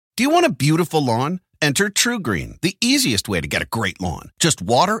Do you want a beautiful lawn? Enter TruGreen, the easiest way to get a great lawn. Just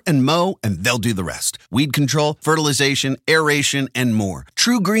water and mow, and they'll do the rest. Weed control, fertilization, aeration, and more.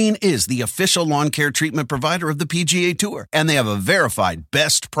 TruGreen is the official lawn care treatment provider of the PGA Tour, and they have a verified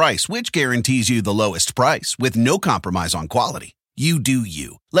best price, which guarantees you the lowest price with no compromise on quality. You do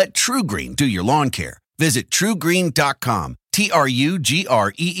you. Let TruGreen do your lawn care. Visit TruGreen.com,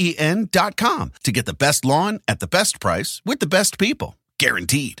 TruGreen.com, to get the best lawn at the best price with the best people.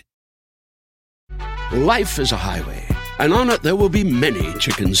 Guaranteed. Life is a highway, and on it there will be many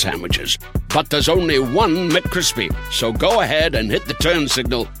chicken sandwiches. But there's only one McCrispy. So go ahead and hit the turn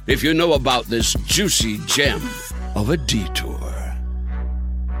signal if you know about this juicy gem of a detour.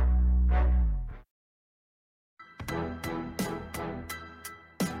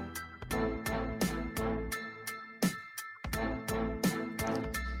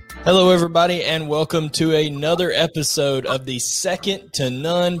 Hello, everybody, and welcome to another episode of the Second to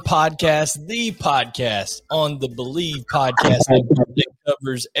None podcast, the podcast on the Believe podcast that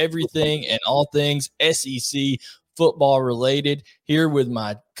covers everything and all things SEC football related. Here with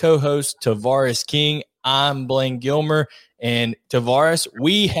my co-host, Tavares King. I'm Blaine Gilmer, and Tavares,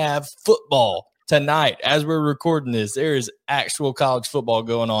 we have football tonight. As we're recording this, there is actual college football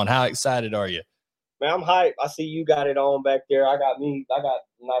going on. How excited are you? Man, I'm hyped. I see you got it on back there. I got a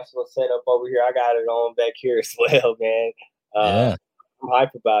nice little setup over here. I got it on back here as well, man. Yeah. I'm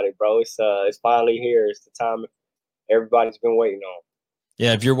hyped about it, bro. It's finally here. It's the time everybody's been waiting on.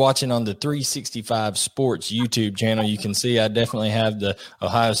 Yeah, if you're watching on the 365 Sports YouTube channel, you can see I definitely have the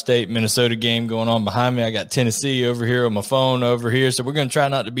Ohio State-Minnesota game going on behind me. I got Tennessee over here on my phone over here. So we're going to try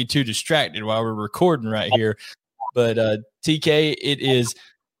not to be too distracted while we're recording right here. But TK, it is –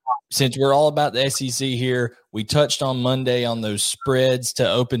 since we're all about the SEC here, we touched on Monday on those spreads to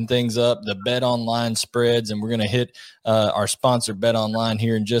open things up, the Bet Online spreads, and we're going to hit our sponsor Bet Online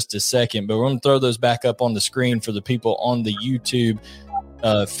here in just a second. But we're going to throw those back up on the screen for the people on the YouTube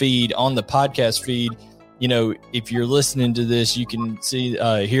feed, on the podcast feed. You know, if you're listening to this, you can see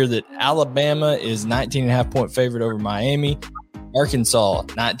here that Alabama is 19.5-point favorite over Miami. Arkansas,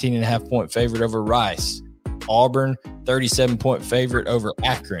 19.5-point favorite over Rice. Auburn, 37-point favorite over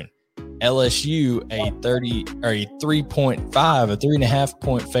Akron. LSU, a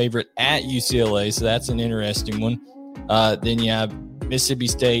 3.5 favorite at UCLA. So that's an interesting one. Then you have Mississippi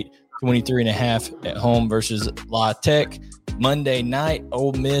State, 23.5 at home versus La Tech. Monday night,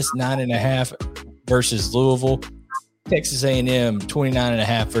 Ole Miss, 9.5 versus Louisville. Texas A&M,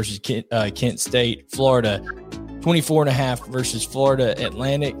 29.5 versus Kent State. Florida, 24.5 versus Florida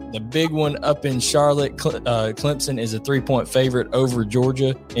Atlantic. The big one up in Charlotte, Clemson is a 3-point favorite over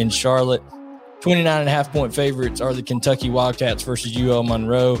Georgia in Charlotte. 29.5-point favorites are the Kentucky Wildcats versus UL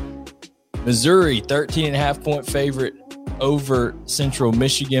Monroe. Missouri, 13.5-point favorite over Central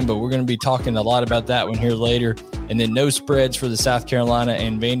Michigan, but we're going to be talking a lot about that one here later. And then no spreads for the South Carolina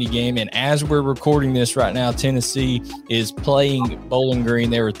and Vandy game. And as we're recording this right now, Tennessee is playing Bowling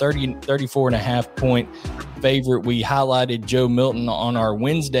Green. They were 34.5-point favorite. We highlighted Joe Milton on our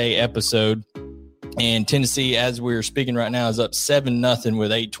Wednesday episode. And Tennessee, as we're speaking right now, is up 7-0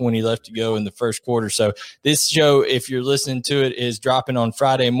 with 8:20 left to go in the first quarter. So this show, if you're listening to it, is dropping on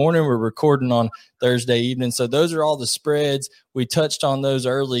Friday morning. We're recording on Thursday evening. So those are all the spreads. We touched on those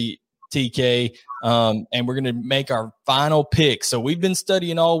early, TK, and we're going to make our final pick. So we've been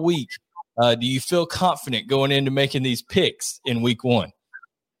studying all week. Do you feel confident going into making these picks in week one?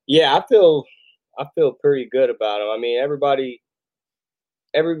 Yeah, I feel pretty good about them. I mean, everybody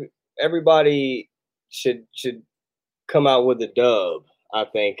should come out with a dub, I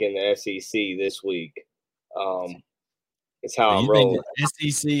think, in the SEC this week. It's how I'm rolling.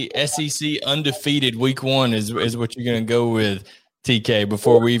 SEC undefeated week one is what you're going to go with, TK,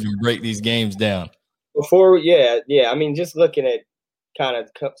 before we even break these games down. Yeah. I mean, just looking at kind of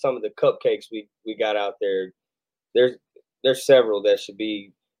some of the cupcakes we got out there, there's several that should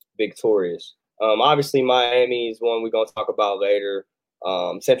be victorious. Obviously, Miami is one we're going to talk about later.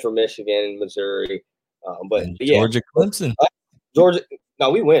 Central Michigan, Missouri. But yeah, Georgia, Clemson. Georgia. No,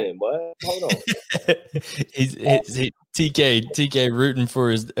 we winning. What? Hold on. He's TK rooting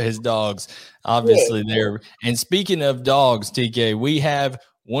for his dogs, obviously there. And speaking of dogs, TK, we have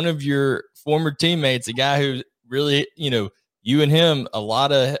one of your former teammates, a guy who really, you and him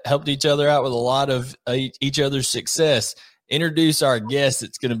helped each other out with a lot of each other's success. Introduce our guest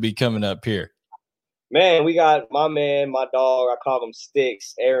that's going to be coming up here. Man, we got my man, my dog. I call him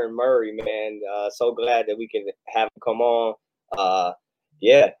Sticks, Aaron Murray, man. So glad that we can have him come on.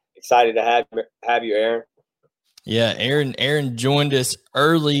 Excited to have you, Aaron. Yeah, Aaron joined us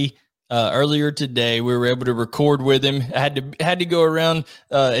early earlier today. We were able to record with him. I had to go around,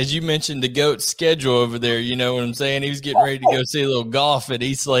 as you mentioned, the GOAT schedule over there. You know what I'm saying? He was getting ready to go see a little golf at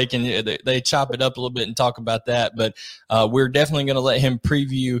Eastlake, and they chop it up a little bit and talk about that. But we're definitely going to let him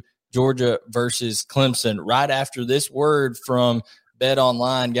preview Georgia versus Clemson right after this word from Bet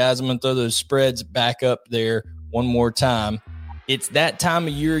Online. Guys, I'm going to throw those spreads back up there one more time. It's that time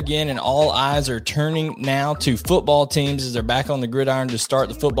of year again, and all eyes are turning now to football teams as they're back on the gridiron to start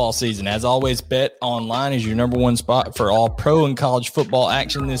the football season. As always, Bet Online is your number one spot for all pro and college football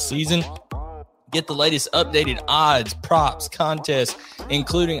action this season. Get the latest updated odds, props, contests,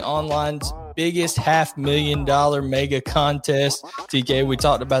 including online's biggest $500,000 mega contest. TK, we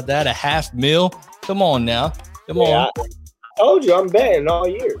talked about that, $500,000. Come on now. Come on. I told you I'm betting all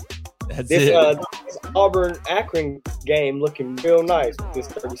year. That's this Auburn-Akron game looking real nice with this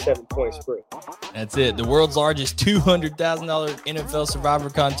 37-point spread. That's it. The world's largest $200,000 NFL Survivor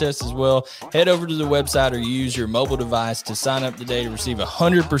contest as well. Head over to the website or use your mobile device to sign up today to receive a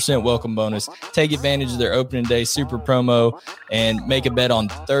 100% welcome bonus. Take advantage of their opening day super promo and make a bet on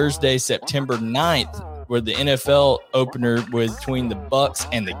Thursday, September 9th. With the NFL opener between the Bucs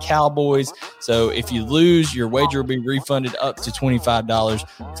and the Cowboys. So if you lose, your wager will be refunded up to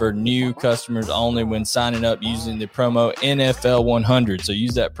 $25 for new customers only when signing up using the promo NFL100. So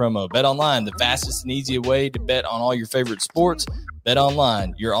use that promo. Bet Online, the fastest and easiest way to bet on all your favorite sports. Bet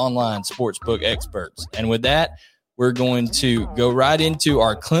Online, your online sportsbook experts. And with that, we're going to go right into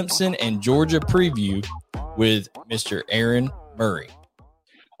our Clemson and Georgia preview with Mr. Aaron Murray.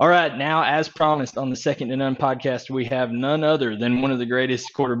 All right, now, as promised on the Second to None podcast, we have none other than one of the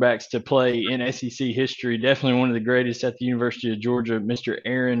greatest quarterbacks to play in SEC history, definitely one of the greatest at the University of Georgia, Mr.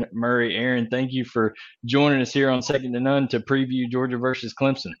 Aaron Murray. Aaron, thank you for joining us here on Second to None to preview Georgia versus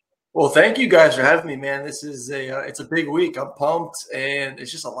Clemson. Well, thank you guys for having me, man. This is it's a big week. I'm pumped, and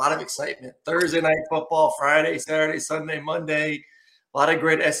it's just a lot of excitement. Thursday night football, Friday, Saturday, Sunday, Monday, a lot of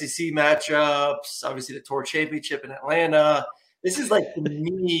great SEC matchups. Obviously, the Tour Championship in Atlanta. This is, like, to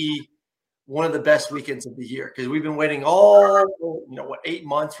me, one of the best weekends of the year because we've been waiting 8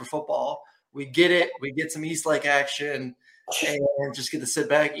 months for football. We get it. We get some Eastlake action and just get to sit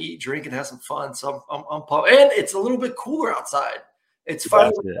back, eat, drink, and have some fun. So I'm pumped. And it's a little bit cooler outside. It's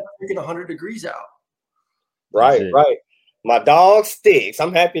finally freaking 100 degrees out. Right. My dog Sticks.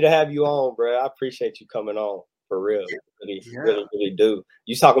 I'm happy to have you on, bro. I appreciate you coming on for real. Really do.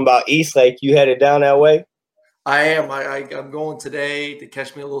 You talking about Eastlake? You headed down that way? I am. I'm going today to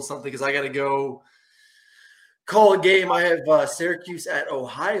catch me a little something because I got to go call a game. I have Syracuse at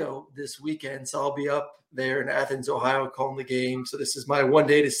Ohio this weekend, so I'll be up there in Athens, Ohio, calling the game. So this is my one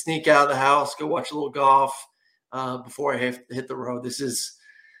day to sneak out of the house, go watch a little golf before I have to hit the road. This is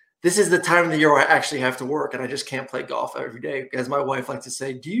the time of the year where I actually have to work, and I just can't play golf every day. As my wife likes to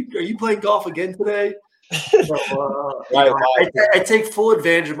say, are you playing golf again today? So, I take full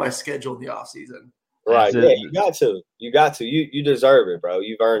advantage of my schedule in the off season. Right. Yeah, you got to. You deserve it, bro.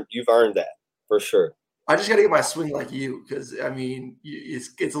 You've earned that for sure. I just got to get my swing like you because I mean, it's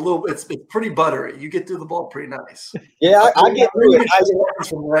pretty buttery. You get through the ball pretty nice. Yeah, I get through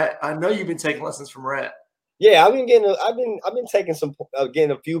it. I know you've been taking lessons from Rhett. Yeah, I've been taking some getting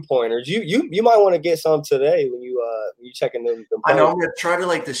a few pointers. You might want to get some today when you checking them. I know I'm gonna try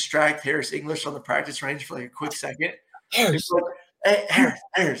to distract Harris English on the practice range for a quick second. Hey,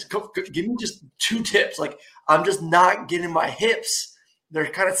 Harris, give me just 2 tips. I'm just not getting my hips. They're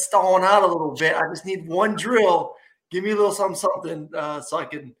kind of stalling out a little bit. I just need one drill. Give me a little something so I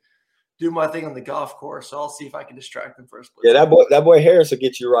can do my thing on the golf course. So I'll see if I can distract them first. Yeah, that boy Harris will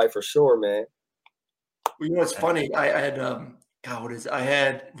get you right for sure, man. Well, you know what's funny? I had I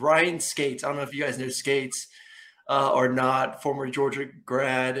had Ryan Skates. I don't know if you guys know Skates or not, former Georgia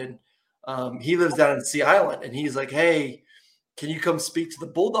grad, and he lives down in Sea Island. And he's like, hey, can you come speak to the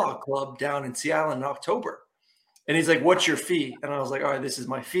Bulldog Club down in Sea Island in October? And he's like, what's your fee? And I was like, all right, this is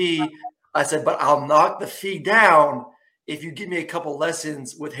my fee. I said, but I'll knock the fee down if you give me a couple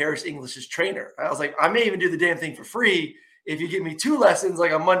lessons with Harris English's trainer. I was like, I may even do the damn thing for free. If you give me 2 lessons,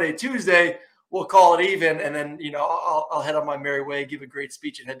 like on Monday, Tuesday, we'll call it even. And then, I'll head on my merry way, give a great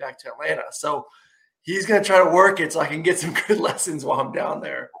speech and head back to Atlanta. So he's going to try to work it so I can get some good lessons while I'm down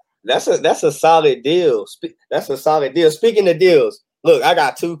there. That's a solid deal. That's a solid deal. Speaking of deals, look, I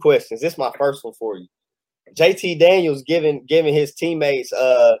got 2 questions. This is my first one for you. JT Daniels giving his teammates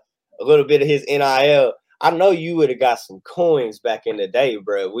a little bit of his NIL. I know you would have got some coins back in the day,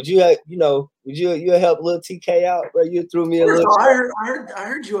 bro. Would you help little TK out, bro? You threw me a little. I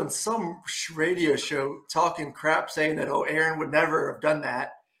heard you on some radio show talking crap, saying that Aaron would never have done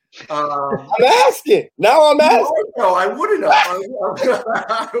that. I'm asking. Now I'm asking. No, I wouldn't have.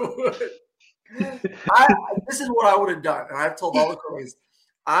 I would. This is what I would have done, and I've told all the coaches,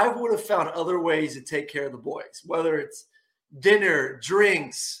 I would have found other ways to take care of the boys, whether it's dinner,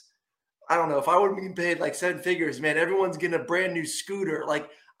 drinks. I don't know. If I would have been paid like 7 figures, man, everyone's getting a brand new scooter. Like,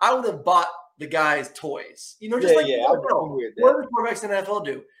 I would have bought the guys toys. You know, just what the quarterbacks in the NFL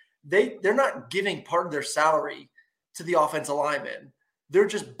do. They're not giving part of their salary to the offensive linemen. They're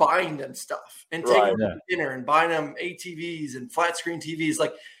just buying them stuff and taking them to dinner and buying them ATVs and flat screen TVs.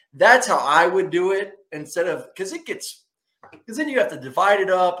 Like, that's how I would do it, instead of – because then you have to divide it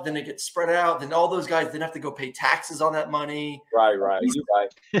up, then it gets spread out, then all those guys then have to go pay taxes on that money. Right. You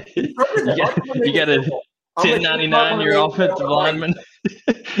got a 1099 your offensive lineman.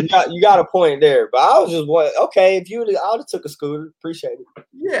 You got a point there, but I was just okay. If I would have took a scooter, appreciate it.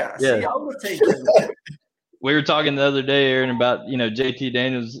 Yeah. See, I would take it. We were talking the other day, Aaron, about JT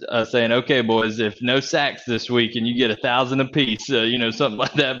Daniels saying, "Okay, boys, if no sacks this week and you get 1,000 apiece, something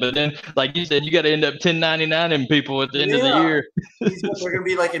like that." But then, like you said, you got to end up 1099ing people at the end of the year. They're going to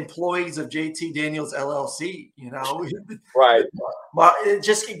be like employees of JT Daniels LLC, Right. But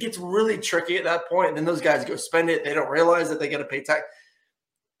it gets really tricky at that point. And then those guys go spend it. They don't realize that they got to pay tax.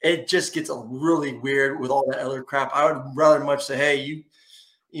 It just gets really weird with all that other crap. I would rather much say, hey,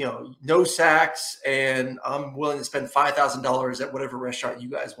 no sacks, and I'm willing to spend $5,000 at whatever restaurant you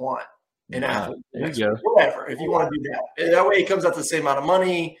guys want. And whatever, if you want to do that. And that way it comes out to the same amount of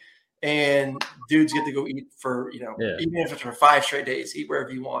money, and dudes get to go eat for, even if it's for 5 straight days, eat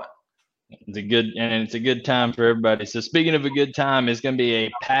wherever you want. It's a good time for everybody. So speaking of a good time, it's going to be a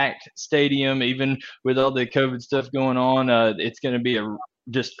packed stadium, even with all the COVID stuff going on. It's going to be a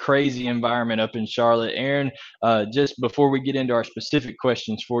just crazy environment up in Charlotte. Aaron, just before we get into our specific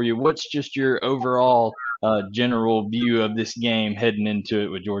questions for you, what's just your overall general view of this game heading into it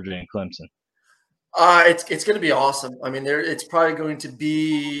with Georgia and Clemson? It's going to be awesome. I mean, it's probably going to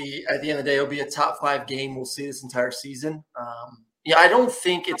be, at the end of the day, it'll be a top 5 game we'll see this entire season. I don't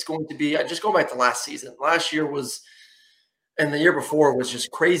think it's going to be – just going back to last season. Last year was – and the year before was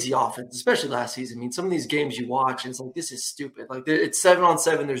just crazy offense, especially last season. I mean, some of these games you watch, and it's like, this is stupid. Like, it's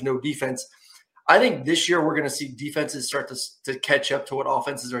 7-on-7. There's no defense. I think this year we're going to see defenses start to catch up to what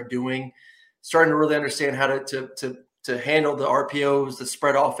offenses are doing, starting to really understand how to handle the RPOs, the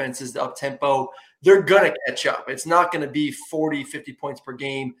spread offenses, the up-tempo. They're going to catch up. It's not going to be 40, 50 points per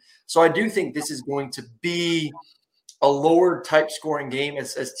game. So I do think this is going to be a lower type scoring game,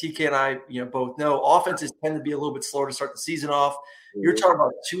 as TK and I, both know. Offenses tend to be a little bit slower to start the season off. You're talking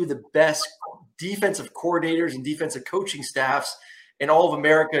about 2 of the best defensive coordinators and defensive coaching staffs in all of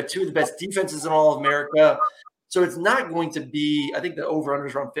America, 2 of the best defenses in all of America. So it's not going to be, I think the over-under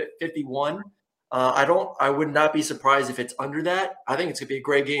is around 51. I would not be surprised if it's under that. I think it's going to be a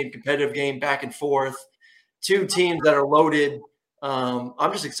great game, competitive game, back and forth. 2 teams that are loaded.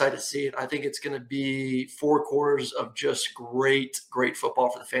 I'm just excited to see it. I think it's going to be 4 quarters of just great football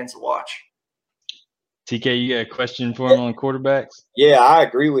for the fans to watch. TK, you got a question for him on quarterbacks? Yeah, I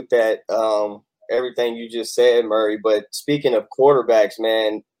agree with that. Everything you just said, Murray. But speaking of quarterbacks,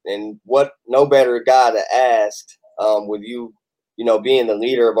 man, and what no better guy to ask with you, being the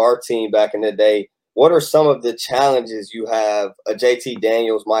leader of our team back in the day, what are some of the challenges you have JT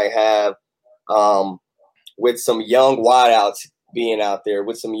Daniels might have with some young wideouts being out there,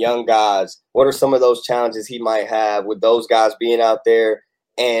 with some young guys? What are some of those challenges he might have with those guys being out there,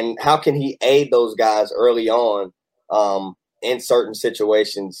 and how can he aid those guys early on in certain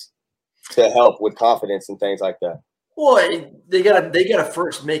situations to help with confidence and things like that? Well, they gotta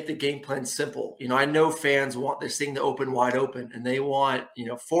first make the game plan simple. I know fans want this thing to open wide open, and they want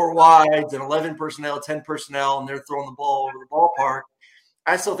 4 wides and 11 personnel, 10 personnel, and they're throwing the ball over the ballpark.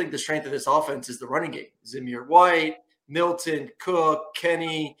 I still think the strength of this offense is the running game. Zamir White, Milton, Cook,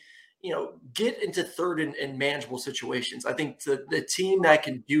 Kenny, get into third and manageable situations. I think the team that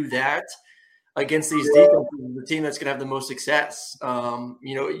can do that against these defenses is the team that's going to have the most success.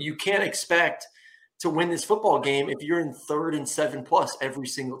 You can't expect to win this football game if you're in 3rd and 7+ every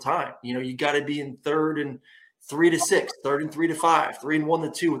single time. You got to be in 3rd and 3 to 6, 3rd and 3 to 5, 3 and 1 to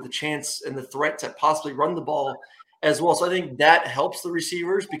 2 with the chance and the threat to possibly run the ball as well. So I think that helps the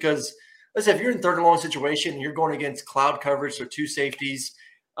receivers, because let's say if you're in 3rd and long situation and you're going against cloud coverage or 2 safeties,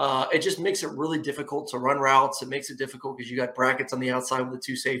 it just makes it really difficult to run routes. It makes it difficult because you got brackets on the outside with the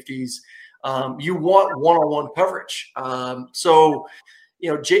 2 safeties. You want one-on-one coverage. As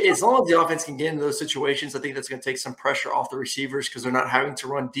long as the offense can get into those situations, I think that's going to take some pressure off the receivers, because they're not having to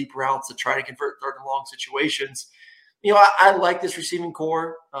run deep routes to try to convert 3rd and long situations. I like this receiving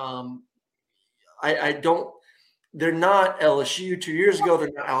core. they're not LSU 2 years ago.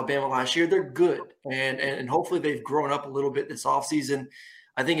 They're not Alabama last year. They're good. And hopefully they've grown up a little bit this offseason.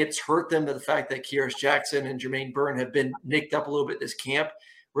 I think it's hurt them to the fact that Kearis Jackson and Jermaine Byrne have been nicked up a little bit this camp,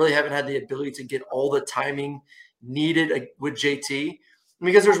 really haven't had the ability to get all the timing needed with JT.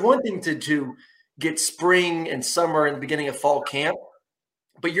 Because there's one thing to get spring and summer and the beginning of fall camp,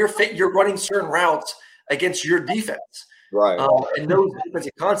 but you're running certain routes against your defense. Right. And those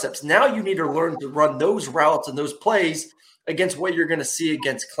defensive concepts. Now you need to learn to run those routes and those plays against what you're going to see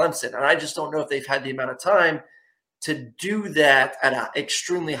against Clemson. And I just don't know if they've had the amount of time to do that at an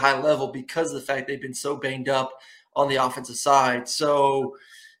extremely high level because of the fact they've been so banged up on the offensive side. So,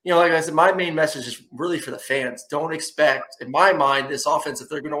 like I said, my main message is really for the fans. Don't expect, in my mind, this offense, if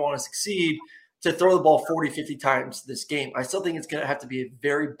they're going to want to succeed, to throw the ball 40, 50 times this game. I still think it's going to have to be a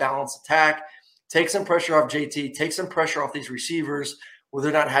very balanced attack. Take some pressure off JT, take some pressure off these receivers where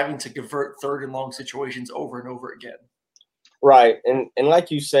they're not having to convert third and long situations over and over again. Right. And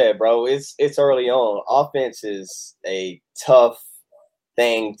like you said, bro, it's early on. Offense is a tough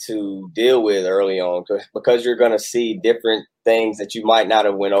thing to deal with early on because you're going to see different things that you might not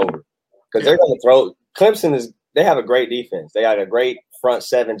have went over. Because they're going to throw – Clemson they have a great defense. They got a great front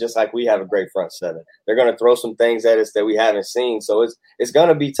seven, just like we have a great front seven. They're going to throw some things at us that we haven't seen. So it's going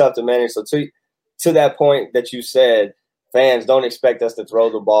to be tough to manage. So to that point that you said, fans don't expect us to throw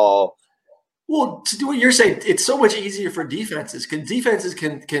the ball. Well, to do what you're saying, it's so much easier for defenses. Defenses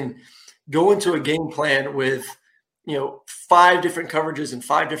can go into a game plan with 5 different coverages and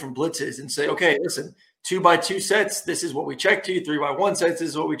 5 different blitzes and say, okay, listen, 2x2 sets, this is what we check to. 3x1 sets, this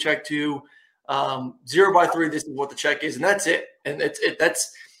is what we check to. 0x3, this is what the check is, and that's it. And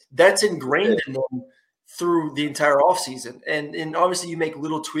that's ingrained in them through the entire offseason. And obviously you make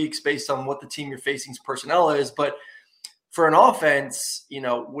little tweaks based on what the team you're facing's personnel is. But for an offense,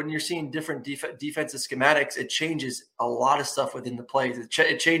 when you're seeing different defensive schematics, it changes a lot of stuff within the plays.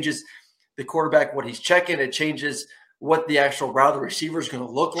 It changes the quarterback, what he's checking. It changes what the actual route of the receiver is going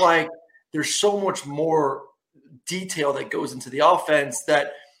to look like. There's so much more detail that goes into the offense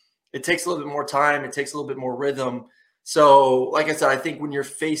that it takes a little bit more time. It takes a little bit more rhythm. So, like I said, I think when you're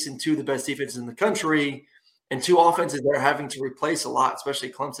facing 2 of the best defenses in the country and 2 offenses that are having to replace a lot,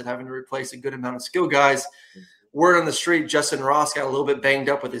 especially Clemson having to replace a good amount of skill guys, word on the street, Justin Ross got a little bit banged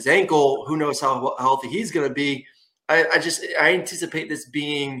up with his ankle. Who knows how healthy he's going to be. I anticipate this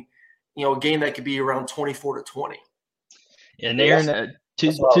being, a game that could be around 24-20. And Aaron,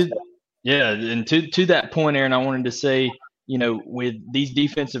 to that point, Aaron, I wanted to say, with these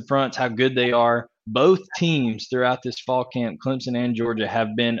defensive fronts, how good they are. Both teams throughout this fall camp, Clemson and Georgia,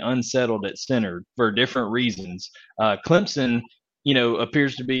 have been unsettled at center for different reasons. Clemson,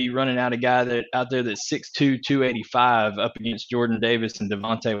 appears to be running out a guy out there that's 6'2", 285 up against Jordan Davis and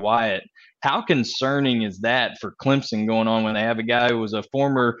Devontae Wyatt. How concerning is that for Clemson going on when they have a guy who was a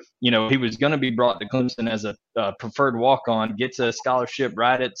former, he was going to be brought to Clemson as a preferred walk-on, gets a scholarship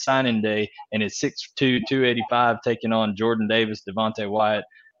right at signing day, and is 6'2", 285 taking on Jordan Davis, Devontae Wyatt,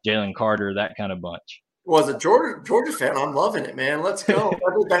 Jalen Carter, that kind of bunch. Well, as a Georgia fan, I'm loving it, man. Let's go.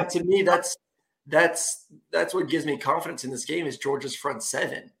 That to me, that's what gives me confidence in this game is Georgia's front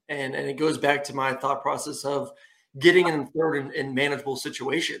seven. And it goes back to my thought process of getting in third in manageable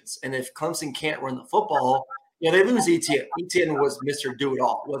situations. And if Clemson can't run the football, they lose Etienne. Etienne was Mr.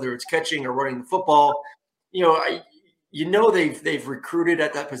 Do-It-All, whether it's catching or running the football. They've recruited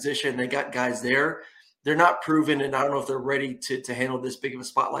at that position. They got guys there. They're not proven, and I don't know if they're ready to handle this big of a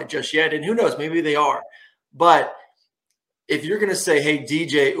spotlight just yet. And who knows, maybe they are. But if you're going to say, hey,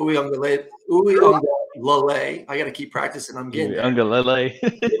 DJ Uiagalelei, I got to keep practicing. I'm getting Uiagalelei.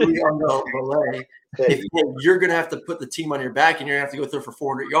 You're going to have to put the team on your back, and you're going to have to go through for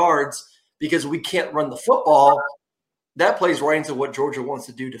 400 yards because we can't run the football. That plays right into what Georgia wants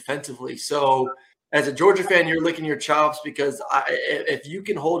to do defensively. So as a Georgia fan, you're licking your chops because if you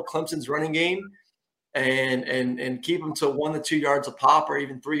can hold Clemson's running game and keep them to 1 to 2 yards a pop or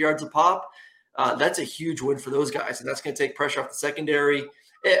even 3 yards a pop, that's a huge win for those guys, and that's going to take pressure off the secondary.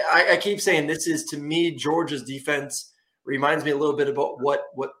 I keep saying this is, to me, Georgia's defense reminds me a little bit about what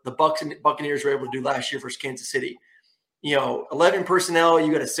the Buccaneers were able to do last year versus Kansas City. 11 personnel,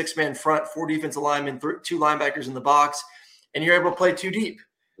 you got a 6-man front, 4 defensive linemen, 2 linebackers in the box, and you're able to play 2 deep.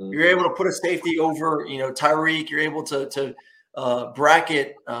 Mm-hmm. You're able to put a safety over, Tyreek. You're able to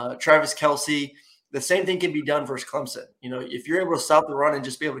bracket Travis Kelce. The same thing can be done versus Clemson. If you're able to stop the run and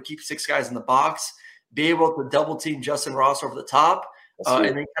just be able to keep 6 guys in the box, be able to double team Justin Ross over the top,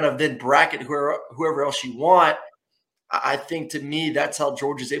 and then bracket whoever else you want. I think, to me, that's how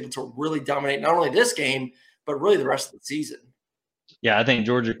Georgia's able to really dominate not only this game, but really the rest of the season. Yeah, I think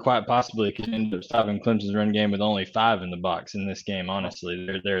Georgia quite possibly could end up stopping Clemson's run game with only 5 in the box in this game. Honestly,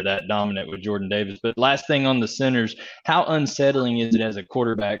 they're that dominant with Jordan Davis. But last thing on the centers, how unsettling is it as a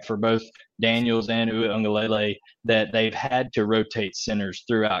quarterback for both Daniels and Uiagalelei that they've had to rotate centers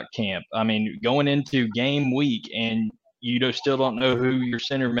throughout camp? I mean, going into game week and you still don't know who your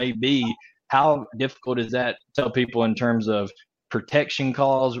center may be. How difficult is that to tell people in terms of protection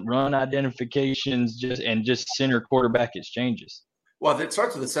calls, run identifications, just center quarterback exchanges? Well, it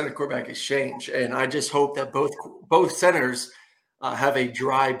starts with the center quarterback exchange, and I just hope that both centers have a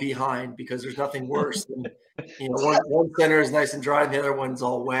dry behind, because there's nothing worse than one center is nice and dry and the other one's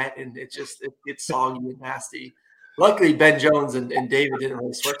all wet, and it's soggy and nasty. Luckily, Ben Jones and David didn't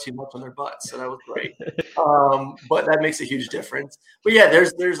really sweat too much on their butts, so that was great. But that makes a huge difference. But yeah,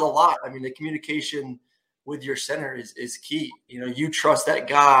 there's a lot. I mean, the communication with your center is key. You trust that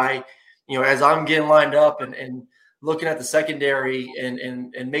guy. As I'm getting lined up and looking at the secondary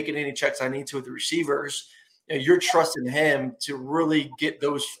and making any checks I need to with the receivers, you're trusting him to really get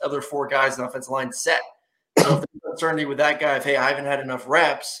those other 4 guys in the offensive line set. So if there's uncertainty with that guy, if, hey, I haven't had enough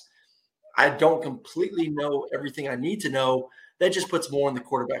reps, I don't completely know everything I need to know, that just puts more in the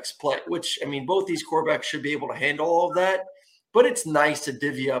quarterback's plate, which, I mean, both these quarterbacks should be able to handle all of that, but it's nice to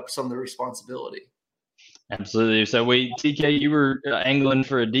divvy up some of the responsibility. Absolutely. So TK, you were angling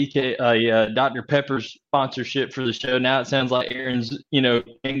for a Dr. Pepper sponsorship for the show. Now it sounds like Aaron's,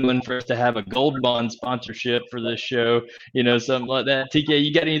 angling for us to have a Gold Bond sponsorship for this show, something like that. TK,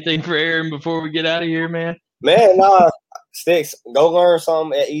 you got anything for Aaron before we get out of here, man? Man, Sticks, go learn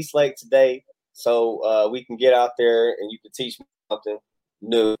something at East Lake today, so we can get out there and you can teach me something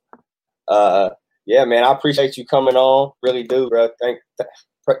new. Yeah, man, I appreciate you coming on. Really do, bro.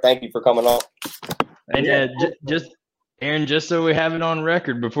 Thank you for coming on. And just Aaron, just so we have it on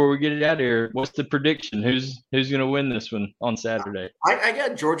record before we get it out of here, what's the prediction? Who's going to win this one on Saturday? I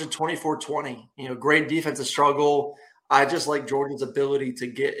got Georgia 24-20. Great defensive struggle. I just like Georgia's ability to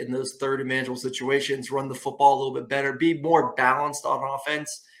get in those third and manageable situations, run the football a little bit better, be more balanced on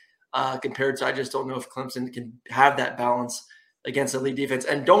offense compared to, I just don't know if Clemson can have that balance against elite defense.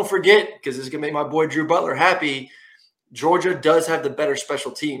 And don't forget, because this is going to make my boy Drew Butler happy, Georgia does have the better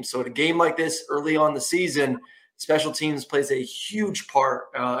special teams. So in a game like this early on the season, special teams plays a huge part.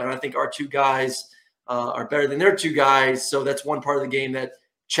 And I think our 2 guys are better than their 2 guys. So that's one part of the game that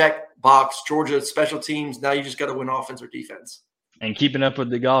check box, Georgia special teams. Now you just got to win offense or defense. And keeping up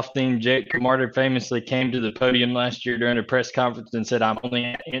with the golf theme, Jake Camarda famously came to the podium last year during a press conference and said, "I'm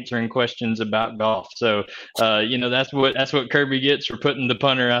only answering questions about golf." So, that's what Kirby gets for putting the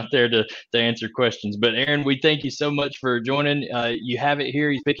punter out there to answer questions. But Aaron, we thank you so much for joining. You have it here.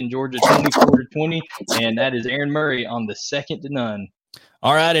 He's picking Georgia 24-20, and that is Aaron Murray on the 2nd to none.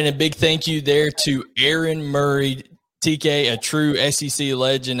 All right, and a big thank you there to Aaron Murray. TK, a true SEC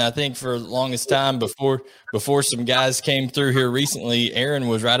legend. I think for the longest time before some guys came through here recently, Aaron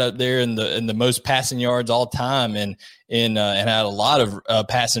was right up there in the most passing yards all time, and had a lot of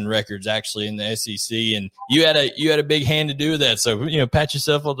passing records actually in the SEC. And you had a big hand to do with that. So pat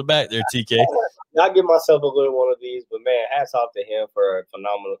yourself on the back there, TK. I give myself a little one of these, but man, hats off to him for a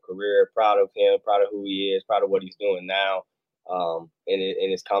phenomenal career. Proud of him, proud of who he is, proud of what he's doing now.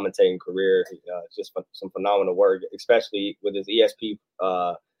 In his commentating career, just some phenomenal work, especially with his ESP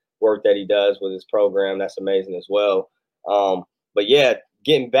work that he does with his program. That's amazing as well. But yeah,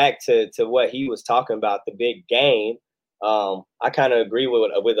 getting back to what he was talking about, the big game, I kind of agree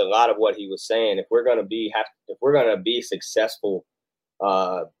with a lot of what he was saying. If we're gonna be successful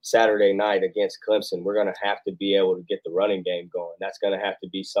Saturday night against Clemson, we're gonna have to be able to get the running game going. That's gonna have to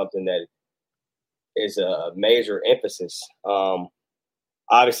be something that is a major emphasis.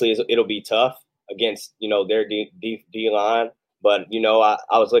 Obviously, it'll be tough against their D line, but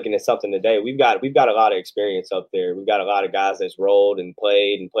I was looking at something today. We've got a lot of experience up there. We've got a lot of guys that's rolled and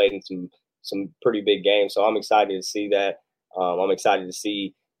played in some pretty big games. So I'm excited to see that. I'm excited to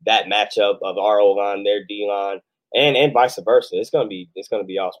see that matchup of our O line, their D line, and vice versa. It's gonna be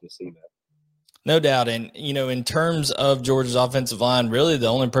awesome to see that. No doubt, and in terms of Georgia's offensive line, really the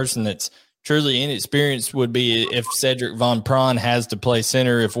only person that's truly inexperienced would be if Cedric Von Prawn has to play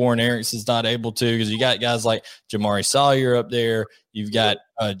center, if Warren Erickson's not able to, because you got guys like Jamari Sawyer up there. You've got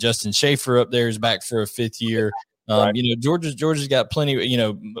Justin Schaefer up there who's back for a 5th year. Right. Georgia's got plenty.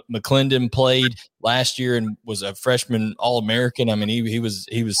 McClendon played last year and was a freshman All-American. I mean, he was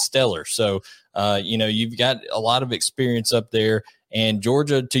stellar. So, you've got a lot of experience up there. And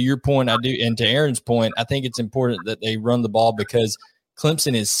Georgia, to your point, I do, and to Aaron's point, I think it's important that they run the ball because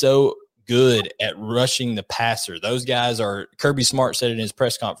Clemson is so good at rushing the passer. Those guys are, Kirby Smart said it in his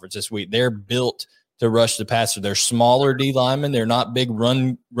press conference this week, they're built to rush the passer. They're smaller D linemen. They're not big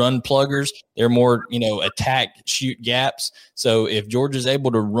run pluggers. They're more, attack, shoot gaps. So if Georgia's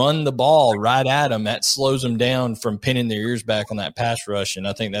able to run the ball right at them, that slows them down from pinning their ears back on that pass rush. And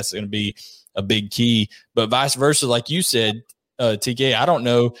I think that's going to be a big key. But vice versa, like you said, TK, I don't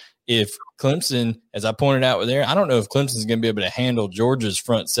know if Clemson, as I pointed out there, I don't know if Clemson's going to be able to handle Georgia's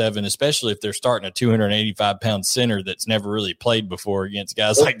front seven, especially if they're starting a 285-pound center that's never really played before against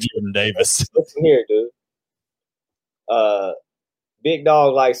guys like Jordan Davis. Listen here, dude. Big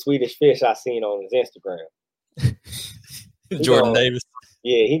dog like Swedish Fish I seen on his Instagram. Jordan Davis.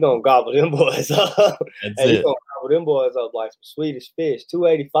 Yeah, he going to gobble them boys up. That's He it. going to gobble them boys up like some Swedish Fish.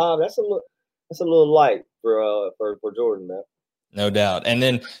 285, that's a little light for Jordan, man. No doubt. And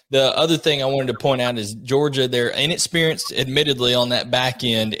then the other thing I wanted to point out is Georgia, they're inexperienced, admittedly, on that back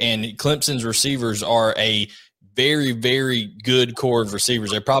end, and Clemson's receivers are a very, very good core of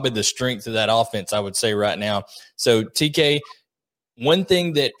receivers. They're probably the strength of that offense, I would say, right now. So, TK, one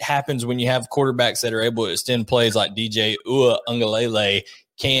thing that happens when you have quarterbacks that are able to extend plays like DJ Uiagalelei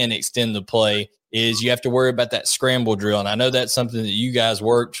can extend the play is you have to worry about that scramble drill. And I know that's something that you guys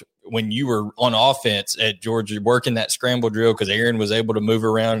worked when you were on offense at Georgia, working that scramble drill because Aaron was able to move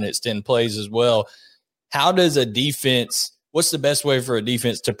around and extend plays as well. How does a defense – what's the best way for a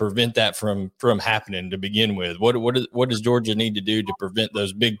defense to prevent that from happening to begin with? What does Georgia need to do to prevent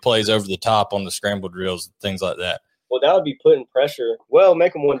those big plays over the top on the scramble drills, things like that? Well, that would be putting pressure. Well,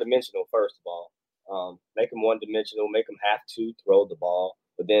 make them one-dimensional, first of all. Make them one-dimensional, make them have to throw the ball.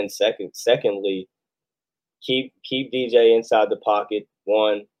 But then secondly, keep DJ inside the pocket.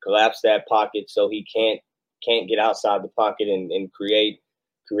 One, collapse that pocket so he can't get outside the pocket and create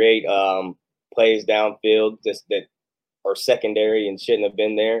plays downfield just that are secondary and shouldn't have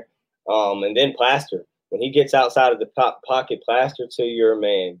been there. And then plaster. When he gets outside of the pocket, plaster to your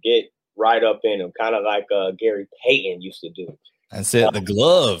man. Get right up in him, kind of like Gary Payton used to do. That's it. A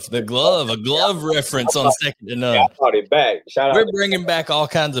glove reference on Second to None. Yeah, I brought it back. We're bringing back all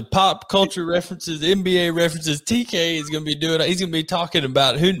kinds of pop culture references, NBA references. TK is going to be doing. He's going to be talking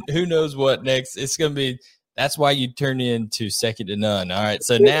about who knows what next. It's going to be. That's why you turn into Second to None. All right.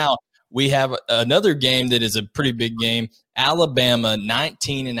 So now we have another game that is a pretty big game. Alabama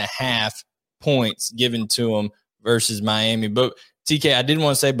 19.5 points given to them versus Miami. But TK, I did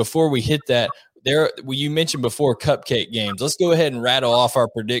want to say before we hit that. You mentioned before cupcake games. Let's go ahead and rattle off our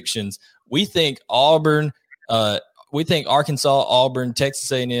predictions. We think Arkansas, Auburn,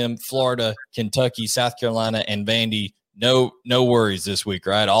 Texas A&M, Florida, Kentucky, South Carolina, and Vandy. No worries this week,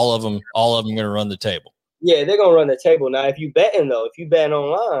 right? All of them going to run the table. Yeah, they're going to run the table. Now, if you betting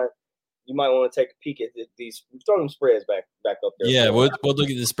online, you might want to take a peek at these. Throw them spreads back up there. Yeah, we'll look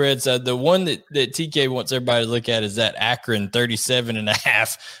at the spreads. The one that TK wants everybody to look at is that Akron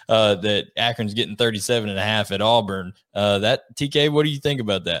 37.5. That Akron's getting 37.5 at Auburn. That TK, what do you think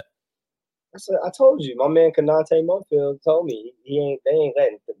about that? I told you, my man Kanate Mumfield told me they ain't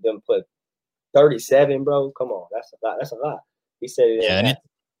letting them put 37, bro. Come on, that's a lot. He said it. Yeah,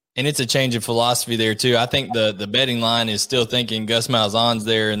 and it's a change of philosophy there, too. I think the betting line is still thinking Gus Malzahn's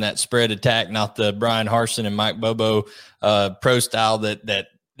there in that spread attack, not the Brian Harsin and Mike Bobo pro style that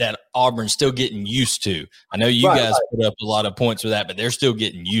Auburn's still getting used to. I know you guys put up a lot of points with that, but they're still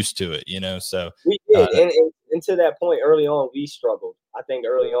getting used to it, So we did. And to that point, early on, we struggled. I think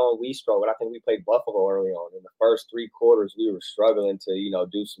early on we struggled. I think we played Buffalo early on. In the first 3 quarters, we were struggling to,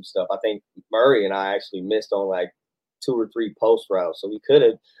 do some stuff. I think Murray and I actually missed on like 2 or 3 post routes. So he could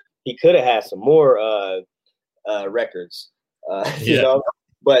have had some more records,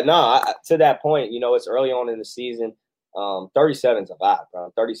 But no, to that point, it's early on in the season. 37's a lot,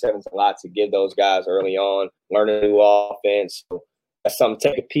 bro. 37's a lot to give those guys early on, learn a new offense. So that's something to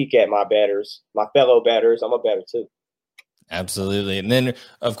take a peek at, my bettors, my fellow bettors. I'm a bettor too. Absolutely. And then,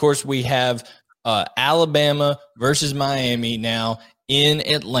 of course, we have Alabama versus Miami now in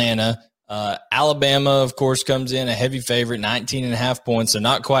Atlanta. Alabama, of course, comes in a heavy favorite, 19.5 points, so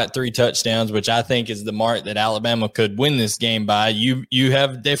not quite 3 touchdowns, which I think is the mark that Alabama could win this game by. You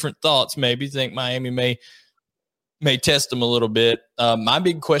have different thoughts, maybe think Miami may test them a little bit. My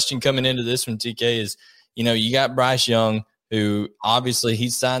big question coming into this one, TK, is, you got Bryce Young, who obviously he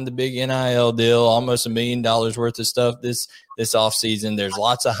signed the big NIL deal, almost $1 million worth of stuff this offseason. There's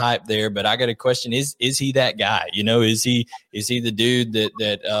lots of hype there, but I got a question: is he that guy? Is he the dude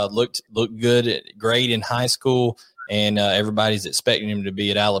that looked good, great in high school, and everybody's expecting him to be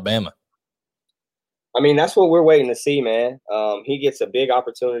at Alabama? I mean, that's what we're waiting to see, man. He gets a big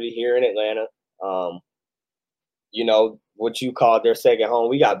opportunity here in Atlanta. What you called their second home.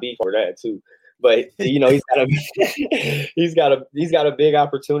 We got beef for that too. but he's got a big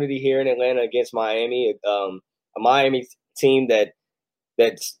opportunity here in Atlanta against Miami. A Miami team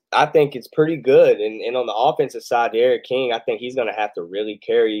that's I think it's pretty good. And on the offensive side, Derek King, I think he's going to have to really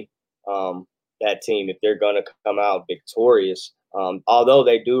carry that team if they're going to come out victorious. Although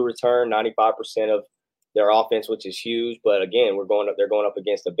they do return 95% of their offense, which is huge. But again, they're going up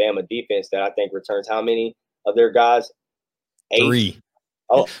against a Bama defense that I think returns how many of their guys? 8? 3.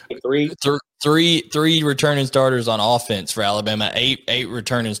 Oh, 3? Three returning starters on offense for Alabama, 8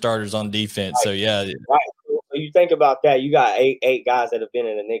 returning starters on defense. Right. So, yeah. Right. So you think about that, you got eight guys that have been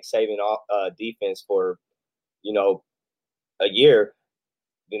in the Nick Saban defense for, a year,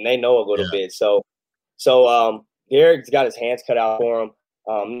 then they know a little bit. So Derek's got his hands cut out for him.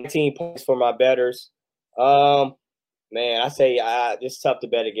 19 points for my bettors. Man, I say it's tough to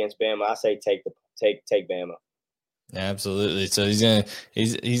bet against Bama. I say take Bama. Absolutely. So he's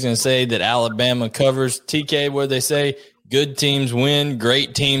gonna say that Alabama covers. TK, what they say? Good teams win,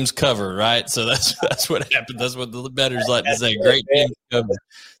 great teams cover, right? So that's what happens. That's what the bettors like to say. Great teams cover.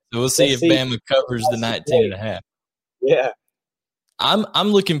 So we'll see if Bama covers the 19.5. Yeah. I'm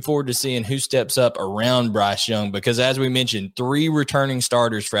looking forward to seeing who steps up around Bryce Young because, as we mentioned, 3 returning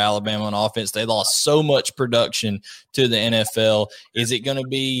starters for Alabama on offense. They lost so much production to the NFL. Is it going to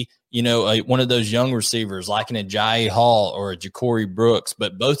be, one of those young receivers like an Ajayi Hall or a Ja'Cory Brooks?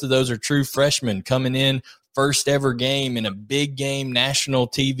 But both of those are true freshmen coming in, first ever game in a big game national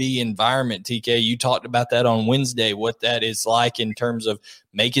TV environment. TK, you talked about that on Wednesday, what that is like in terms of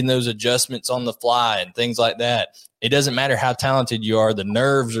making those adjustments on the fly and things like that. It doesn't matter how talented you are. The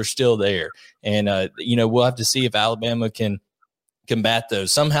nerves are still there. And, we'll have to see if Alabama can combat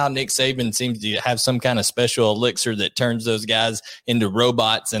those. Somehow Nick Saban seems to have some kind of special elixir that turns those guys into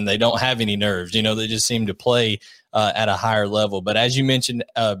robots and they don't have any nerves. They just seem to play at a higher level. But as you mentioned,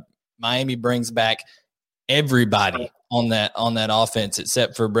 Miami brings back everybody on that offense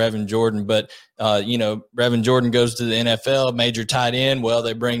except for Brevin Jordan. But, Brevin Jordan goes to the NFL, major tight end. Well,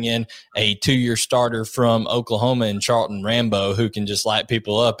 they bring in a 2-year starter from Oklahoma in Charlton Rambo who can just light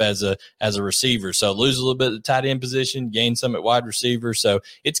people up as a receiver. So lose a little bit of the tight end position, gain some at wide receiver. So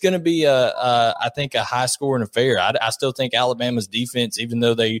it's going to be, I think, a high-scoring affair. I still think Alabama's defense, even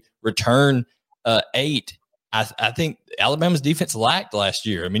though they return 8, I think Alabama's defense lacked last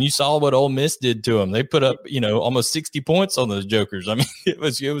year. I mean, you saw what Ole Miss did to them. They put up, almost 60 points on those jokers. I mean, it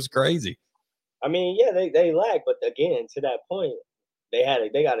was crazy. I mean, yeah, they lacked, but again, to that point, they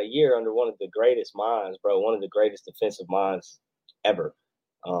got a year under one of the greatest minds, bro. One of the greatest defensive minds ever,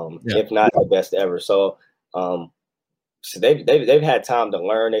 if not the best ever. So, so they've had time to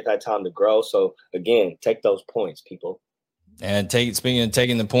learn. They've had time to grow. So again, take those points, people. And speaking of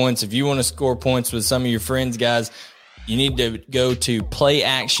taking the points, if you want to score points with some of your friends, guys, you need to go to Play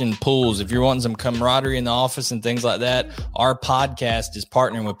Action Pools. If you're wanting some camaraderie in the office and things like that, our podcast is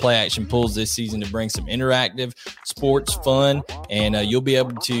partnering with Play Action Pools this season to bring some interactive sports fun, and you'll be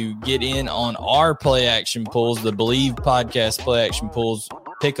able to get in on our Play Action Pools, the Believe Podcast Play Action Pools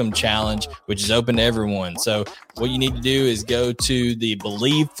Pick'em Challenge, which is open to everyone. So what you need to do is go to the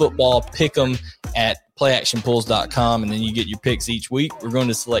Believe Football Pick'em at playactionpools.com, and then you get your picks each week. We're going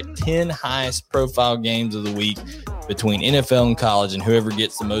to select 10 highest profile games of the week between NFL and college, and whoever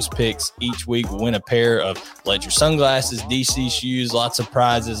gets the most picks each week will win a pair of Ledger sunglasses, DC shoes, lots of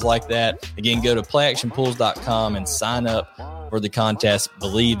prizes like that. Again, go to playactionpools.com and sign up for the contest.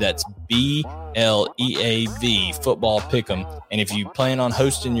 Believe, that's BLEAV Football Pick'em. And if you plan on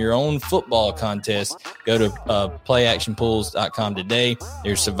hosting your own football contest, go to playactionpools.com today.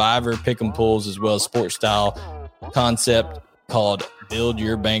 There's Survivor Pick'em pools as well as sports style concept called Build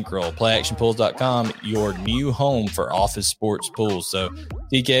Your Bankroll. Playactionpools.com, your new home for office sports pools. So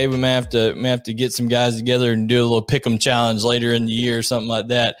TK, we may have to get some guys together and do a little Pick'em challenge later in the year or something like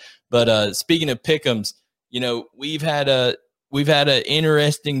that. But speaking of Pick'ems, we've had an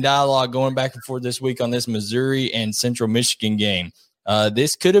interesting dialogue going back and forth this week on this Missouri and Central Michigan game.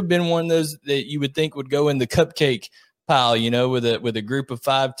 This could have been one of those that you would think would go in the cupcake pile, with a group of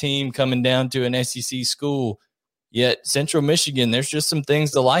 5 team coming down to an SEC school. Yet Central Michigan, there's just some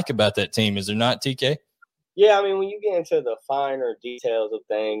things to like about that team, is there not, TK? Yeah, I mean, when you get into the finer details of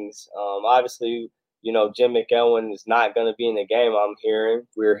things, obviously, Jim McElwain is not going to be in the game.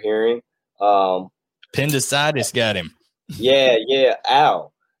 We're hearing. Appendicitis got him. Yeah.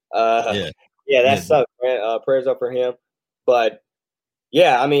 Ow. That sucks, man. Prayers up for him. But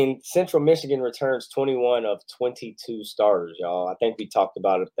yeah, I mean, Central Michigan returns 21 of 22 starters, y'all. I think we talked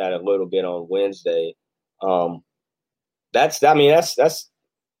about that a little bit on Wednesday. That's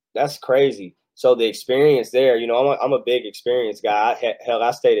crazy. So the experience there, you know, I'm a big experience guy. Hell,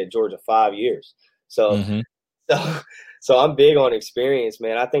 I stayed at Georgia 5 years. So, so I'm big on experience,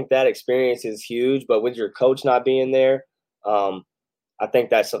 man. I think that experience is huge, but with your coach not being there, I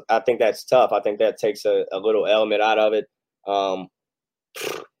think that's tough. I think that takes a little element out of it. Well,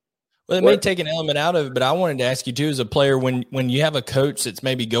 it may take an element out of it, but I wanted to ask you too, as a player, when you have a coach that's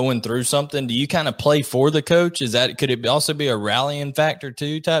maybe going through something, do you kind of play for the coach? Could it also be a rallying factor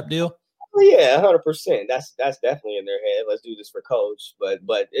too, type deal? Oh, yeah, 100%. That's definitely in their head. Let's do this for coach.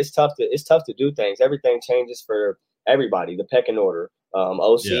 But it's tough to do things. Everything changes for everybody. The pecking order.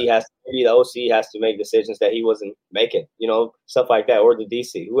 OC has to make decisions that he wasn't making. You know, stuff like that, or the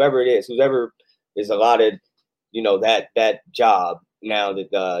DC, whoever is allotted, you know, that job. Now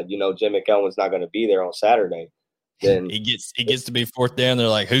that you know, Jim McElwain's not going to be there on Saturday, then he gets to be fourth down. They're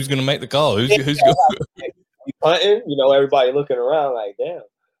like, who's going to make the call? Who's going? Punting? You know, everybody looking around like, damn.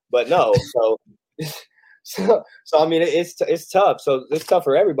 But no, so I mean, it's tough. So it's tough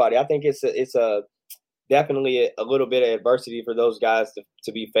for everybody. I think it's definitely a little bit of adversity for those guys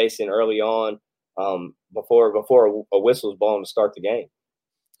to be facing early on, before a whistle's blown to start the game.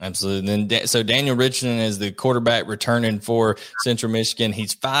 Absolutely. Then so Daniel Richardson is the quarterback returning for Central Michigan.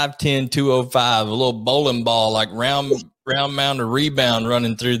 He's 5'10", 205, a little bowling ball, like round mound or rebound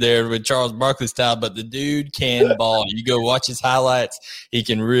running through there with Charles Barkley style, but the dude can ball. You go watch his highlights. He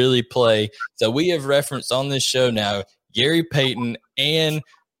can really play. So we have referenced on this show now Gary Payton and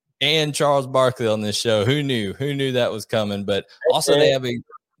Charles Barkley on this show. Who knew that was coming? But also they have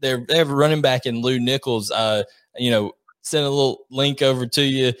a running back in Lou Nichols. Send a little link over to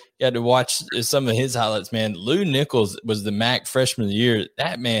you. You had to watch some of his highlights, man. Lou Nichols was the MAC freshman of the year.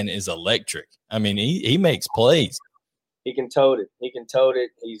 That man is electric. I mean, he makes plays. He can tote it.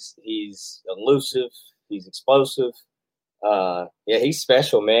 He's elusive. He's explosive. He's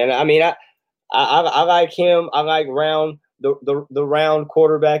special, man. I mean, I like him. I like the round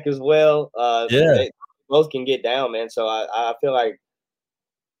quarterback as well. They both can get down, man. So I feel like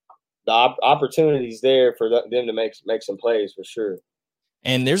the opportunities there for them to make some plays for sure.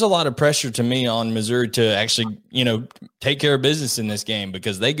 And there's a lot of pressure to me on Missouri to actually, take care of business in this game,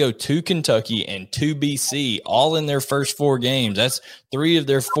 because they go to Kentucky and to BC all in their first 4 games. That's 3 of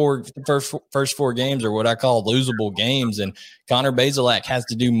their first 4 games are what I call losable games. And Connor Bazelak has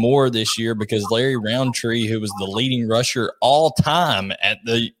to do more this year because Larry Roundtree, who was the leading rusher all time at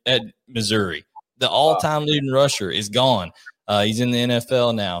Missouri, the all-time leading rusher, is gone. He's in the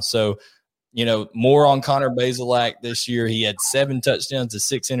NFL now. So, more on Connor Bazelak this year. He had 7 touchdowns to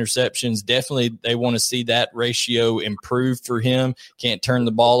 6 interceptions. Definitely they want to see that ratio improve for him. Can't turn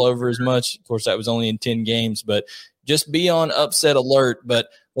the ball over as much. Of course, that was only in 10 games, but just be on upset alert. But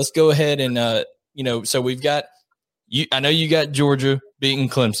let's go ahead and, so we've got you. I know you got Georgia beating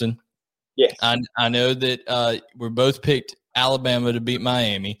Clemson. Yes. I know that we're both picked Alabama to beat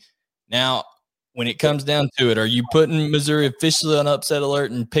Miami. Now, when it comes down to it, are you putting Missouri officially on upset alert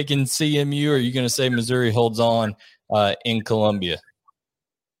and picking CMU, or are you going to say Missouri holds on in Columbia?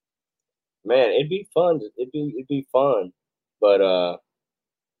 Man, it'd be fun. It'd be fun, but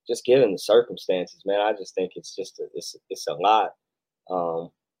just given the circumstances, man, I just think it's a lot.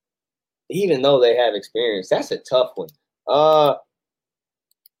 Even though they have experience, that's a tough one.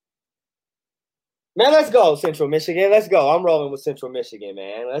 Man, let's go, Central Michigan. Let's go. I'm rolling with Central Michigan,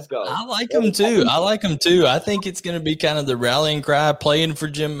 man. Let's go. I like them too. I think it's going to be kind of the rallying cry, playing for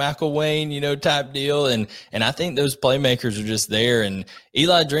Jim McElwain, type deal. And I think those playmakers are just there. And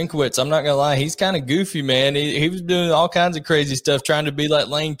Eli Drinkwitz, I'm not going to lie, he's kind of goofy, man. He was doing all kinds of crazy stuff, trying to be like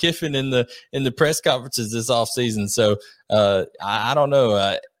Lane Kiffin in the press conferences this offseason. So I don't know.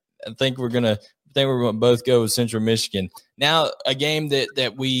 I think we're going to both go with Central Michigan. Now, a game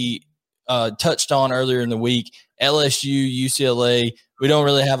that we touched on earlier in the week, LSU, UCLA. We don't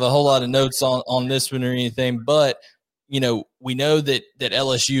really have a whole lot of notes on this one or anything, but, we know that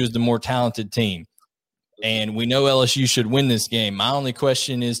LSU is the more talented team, and we know LSU should win this game. My only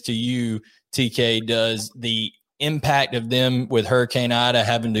question is to you, TK, does the impact of them with Hurricane Ida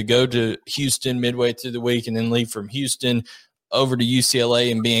having to go to Houston midway through the week and then leave from Houston over to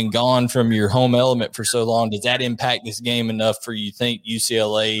UCLA and being gone from your home element for so long, does that impact this game enough for you think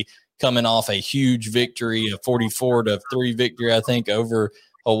UCLA coming off a huge victory, a 44-3 victory, I think, over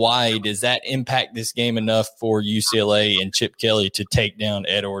Hawaii, does that impact this game enough for UCLA and Chip Kelly to take down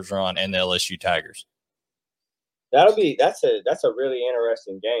Ed Orgeron and the LSU Tigers? That's a really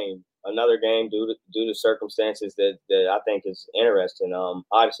interesting game. Another game due to circumstances that I think is interesting.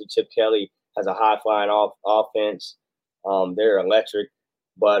 Obviously Chip Kelly has a high flying offense. They're electric,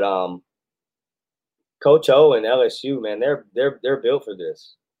 but Coach O and LSU, man, they're built for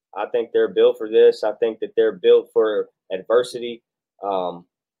this. I think they're built for this. I think that they're built for adversity.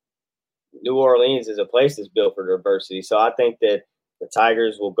 New Orleans is a place that's built for adversity. So I think that the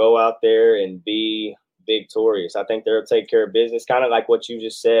Tigers will go out there and be victorious. I think they'll take care of business, kind of like what you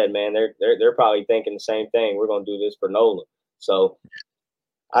just said, man. They're probably thinking the same thing. We're going to do this for Nola. So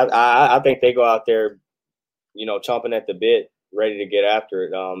I think they go out there, chomping at the bit, ready to get after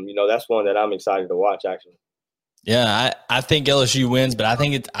it. That's one that I'm excited to watch, actually. Yeah, I think LSU wins, but I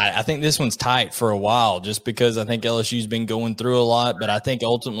think this one's tight for a while, just because I think LSU's been going through a lot. But I think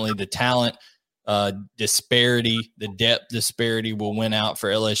ultimately the talent disparity, the depth disparity, will win out for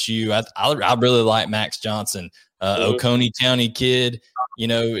LSU. I really like Max Johnson, Oconee County kid,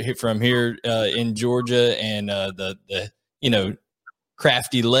 from here in Georgia, and the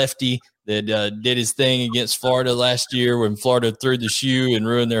crafty lefty that did his thing against Florida last year when Florida threw the shoe and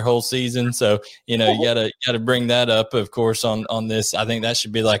ruined their whole season. So, you gotta bring that up, of course, on this. I think that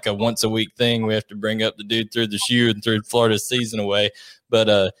should be like a once a week thing. We have to bring up the dude threw the shoe and threw Florida's season away.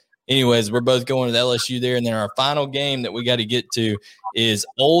 But anyways, we're both going to the LSU there. And then our final game that we got to get to is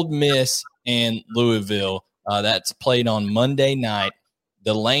Ole Miss and Louisville. That's played on Monday night.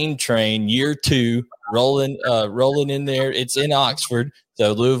 The Lane Train, year 2, rolling in there. It's in Oxford,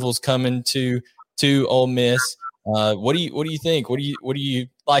 so Louisville's coming to Ole Miss. What do you think? What do you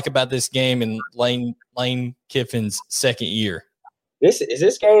like about this game in Lane Kiffin's second year? This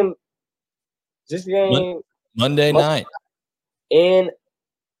game Monday night in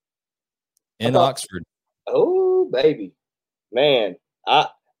Oxford. Oh baby, man!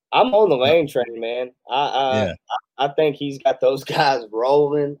 I'm on the Lane Train, man. I think he's got those guys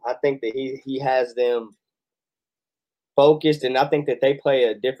rolling. I think that he has them focused, and I think that they play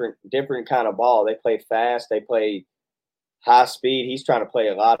a different kind of ball. They play fast. They play high speed. He's trying to play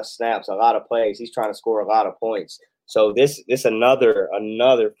a lot of snaps, a lot of plays. He's trying to score a lot of points. So this another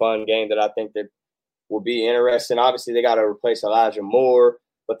fun game that I think that will be interesting. Obviously, they got to replace Elijah Moore,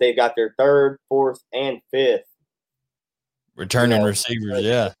 but they've got their 3rd, 4th, and 5th returning receivers.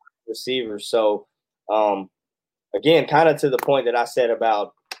 Yeah, receivers. So, again, kind of to the point that I said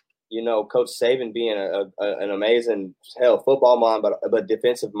about, Coach Saban being an amazing football mind, but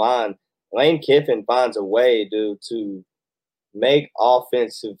defensive mind. Lane Kiffin finds a way, dude, to make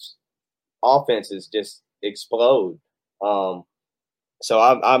offenses just explode. So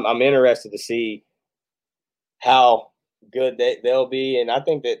I'm interested to see how good they'll be, and I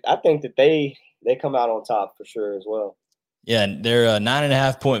think that they come out on top for sure as well. Yeah, they're a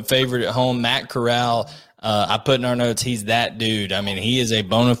 9.5-point favorite at home. Matt Corral, I put in our notes, he's that dude. I mean, he is a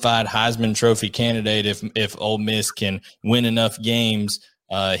bona fide Heisman Trophy candidate. If Ole Miss can win enough games,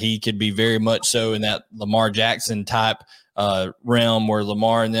 he could be very much so in that Lamar Jackson type realm, where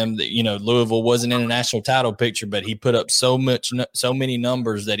Lamar and them, Louisville wasn't in a national title picture, but he put up so many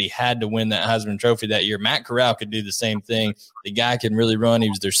numbers that he had to win that Heisman Trophy that year. Matt Corral could do the same thing. The guy can really run. He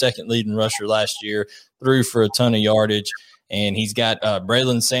was their second leading rusher last year, threw for a ton of yardage. And he's got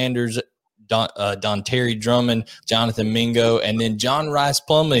Braylon Sanders, Don Terry Drummond, Jonathan Mingo, and then John Rice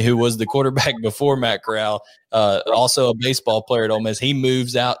Plumlee, who was the quarterback before Matt Corral, also a baseball player at Ole Miss. He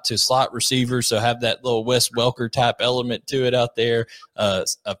moves out to slot receiver, so have that little Wes Welker type element to it out there, a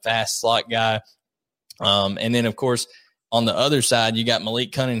fast slot guy. And then, of course, on the other side, you got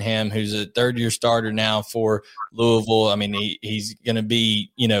Malik Cunningham, who's a third-year starter now for Louisville. I mean, he's going to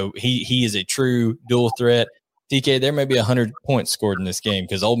be, he is a true dual threat. TK, there may be 100 points scored in this game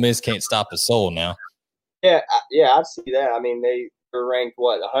because Ole Miss can't stop a soul now. Yeah, I see that. I mean, they were ranked,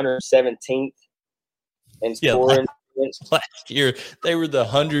 117th in scoring. Last year, they were the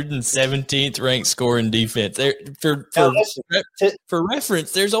 117th ranked scoring defense. For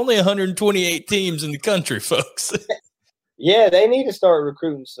reference, there's only 128 teams in the country, folks. Yeah, they need to start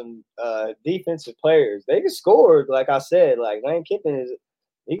recruiting some defensive players. They can score, like I said. Like Lane Kiffin is.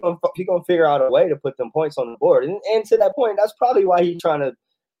 He gonna figure out a way to put them points on the board, and to that point, that's probably why he's trying to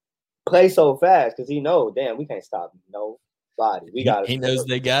play so fast, because he knows, damn, we can't stop nobody. He knows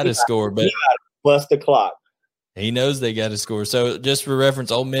they got to score, but bust the clock. He knows they got to score. So just for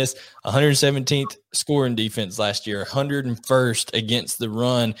reference, Ole Miss, 117th scoring defense last year, 101st against the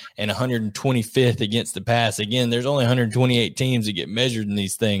run, and 125th against the pass. Again, there's only 128 teams that get measured in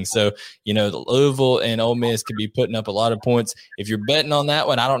these things. So, the Louisville and Ole Miss could be putting up a lot of points. If you're betting on that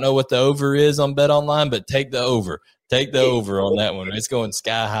one, I don't know what the over is on BetOnline, but take the over. Take the over on that one. It's going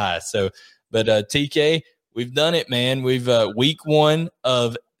sky high. So, but TK, we've done it, man. We've week 1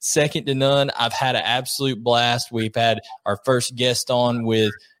 of Second to None. I've had an absolute blast. We've had our first guest on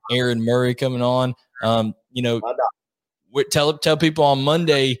with Aaron Murray coming on. Tell people on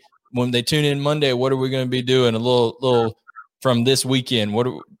Monday, when they tune in Monday, what are we going to be doing? A little from this weekend.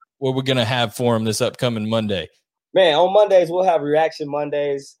 what we're going to have for them this upcoming Monday? Man, on Mondays, we'll have Reaction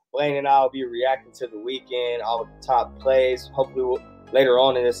Mondays. Blaine and I will be reacting to the weekend, all the top plays. Hopefully, later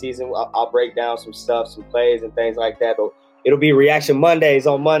on in the season, I'll break down some stuff, some plays and things like that. But it'll be Reaction Mondays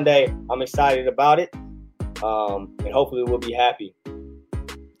on Monday. I'm excited about it, and hopefully we'll be happy.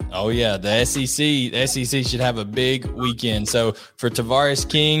 Oh, yeah, the SEC should have a big weekend. So for Tavares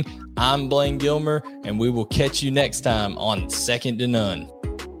King, I'm Blaine Gilmer, and we will catch you next time on Second to None.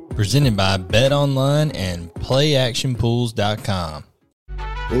 Presented by BetOnline and PlayActionPools.com.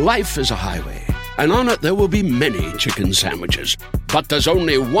 Life is a highway, and on it there will be many chicken sandwiches. But there's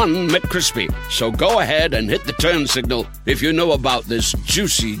only one McCrispy. So go ahead and hit the turn signal if you know about this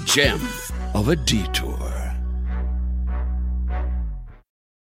juicy gem of a detour.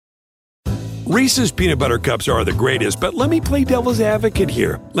 Reese's Peanut Butter Cups are the greatest, but let me play devil's advocate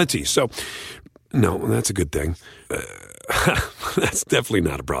here. Let's see. So, no, that's a good thing. That's definitely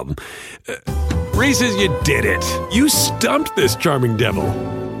not a problem. Reese's, you did it. You stumped this charming devil.